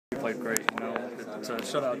played great. You know, to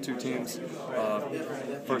shut out two teams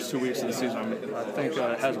first 2 weeks of the season. I mean, I think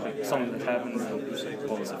it hasn't been something that happened in,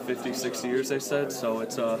 what was it, 50, 60 years, they said. So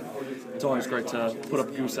it's always great to put up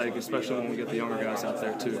a goose egg, especially when we get the younger guys out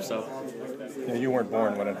there too. So. Yeah, you weren't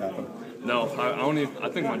born when it happened. No, I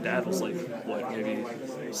think my dad was like, what, maybe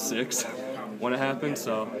 6 when it happened.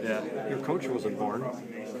 So yeah. Your coach wasn't born.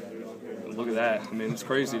 Look at that. I mean, it's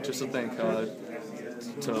crazy just to think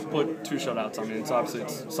to put 2 shutouts. I mean,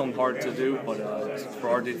 it's something hard to do, but for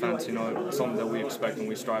our defense, you know, it's something that we expect and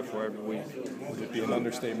we strive for every week. Would it be an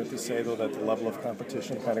understatement to say, though, that the level of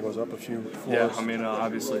competition kind of goes up a few floors? Yeah, I mean,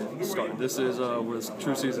 obviously, this is where the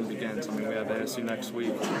true season begins. I mean, we have ASU next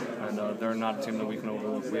week, and they're not a team that we can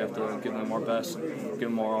overlook. We have to give them our best, give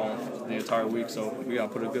them our all the entire week. So we got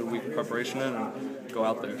to put a good week of preparation in and go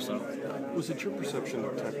out there. So. Was it your perception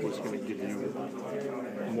that Tech was going to give you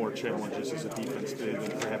more challenges as a defense did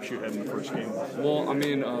than perhaps you had in the first game? Well, I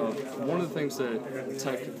mean, one of the things that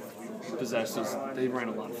Tech possesses, they ran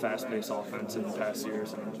a lot of fast-paced offense in the past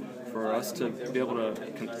years, and for us to be able to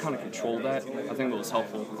kind of control that, I think it was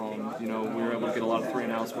helpful. You know, we were able to get a lot of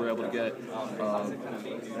 3-and-outs. We were able to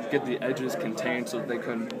get the edges contained so that they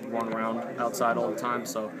couldn't run around outside all the time.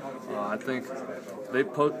 So I think they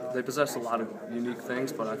possess a lot of unique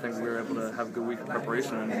things, but I think we were able to have a good week of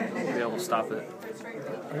preparation and be able to stop it.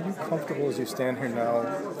 Are you comfortable as you stand here now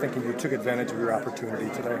thinking you took advantage of your opportunity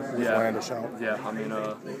today with Landis out? Yeah, I mean,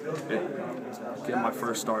 getting my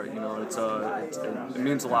first start, you know, it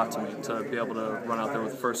means a lot to me to be able to run out there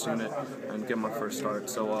with the first unit and get my first start.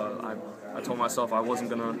 So I told myself I wasn't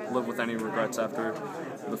going to live with any regrets after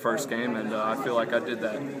the first game, and I feel like I did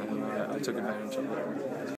that, and I took advantage of it.